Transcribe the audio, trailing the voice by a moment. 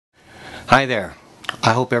Hi there.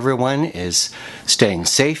 I hope everyone is staying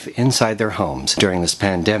safe inside their homes during this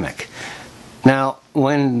pandemic. Now,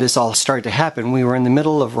 when this all started to happen, we were in the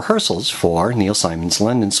middle of rehearsals for Neil Simon's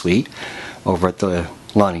London Suite over at the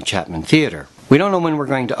Lonnie Chapman Theatre. We don't know when we're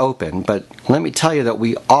going to open, but let me tell you that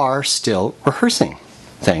we are still rehearsing,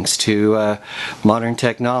 thanks to modern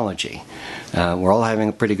technology. We're all having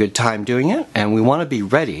a pretty good time doing it, and we want to be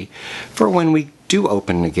ready for when we do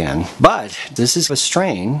open again. But this is a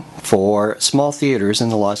strain for small theaters in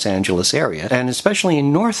the Los Angeles area, and especially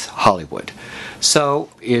in North Hollywood. So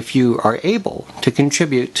if you are able to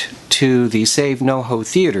contribute to the Save NoHo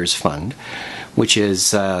Theatres Fund, which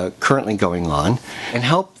is currently going on, and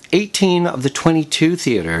help 18 of the 22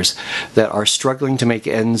 theaters that are struggling to make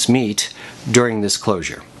ends meet during this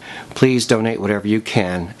closure. Please donate whatever you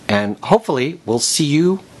can, and hopefully we'll see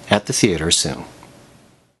you at the theater soon.